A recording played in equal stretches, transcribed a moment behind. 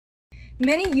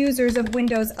Many users of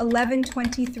Windows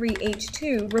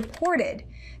 1123H2 reported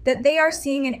that they are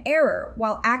seeing an error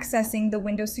while accessing the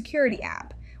Windows Security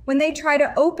app. When they try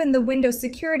to open the Windows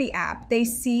Security app, they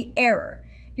see error.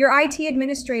 Your IT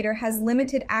administrator has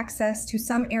limited access to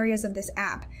some areas of this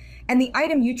app, and the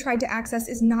item you tried to access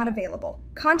is not available.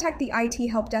 Contact the IT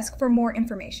help desk for more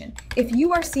information. If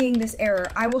you are seeing this error,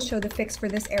 I will show the fix for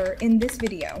this error in this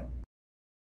video.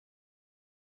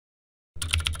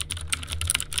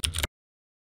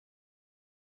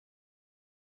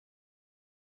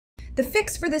 The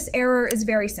fix for this error is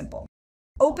very simple.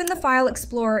 Open the File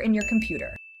Explorer in your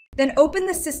computer. Then open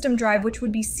the system drive, which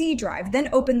would be C drive, then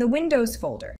open the Windows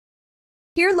folder.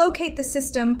 Here locate the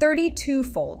System 32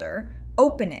 folder,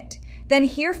 open it. Then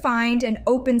here find and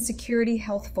open Security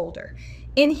Health folder.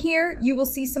 In here you will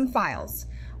see some files.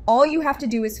 All you have to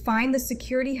do is find the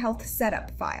Security Health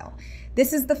Setup file.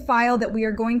 This is the file that we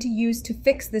are going to use to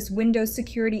fix this Windows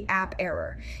Security app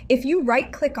error. If you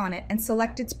right-click on it and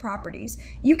select its properties,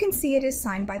 you can see it is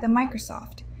signed by the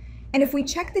Microsoft. And if we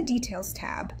check the Details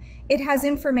tab, it has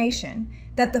information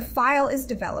that the file is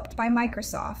developed by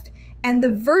Microsoft and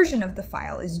the version of the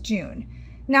file is June.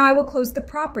 Now I will close the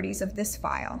properties of this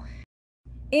file.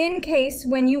 In case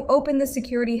when you open the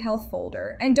Security Health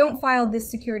folder and don't file this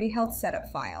Security Health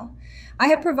Setup file, I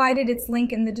have provided its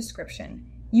link in the description.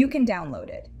 You can download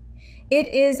it. It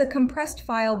is a compressed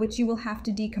file which you will have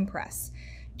to decompress.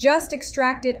 Just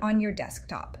extract it on your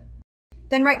desktop.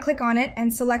 Then right-click on it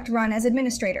and select Run as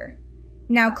Administrator.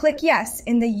 Now click Yes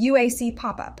in the UAC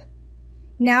pop-up.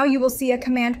 Now you will see a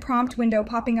command prompt window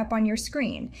popping up on your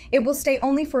screen. It will stay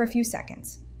only for a few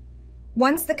seconds.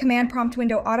 Once the command prompt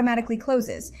window automatically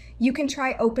closes, you can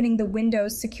try opening the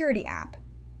Windows Security app.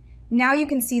 Now you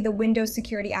can see the Windows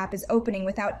Security app is opening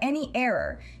without any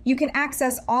error. You can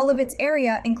access all of its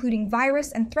area, including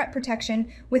virus and threat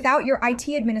protection, without your IT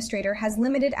administrator has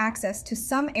limited access to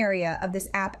some area of this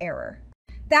app error.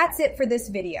 That's it for this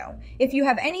video. If you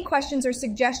have any questions or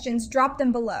suggestions, drop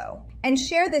them below. And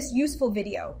share this useful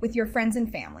video with your friends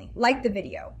and family. Like the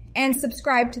video and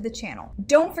subscribe to the channel.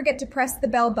 Don't forget to press the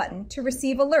bell button to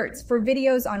receive alerts for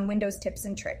videos on Windows tips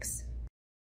and tricks.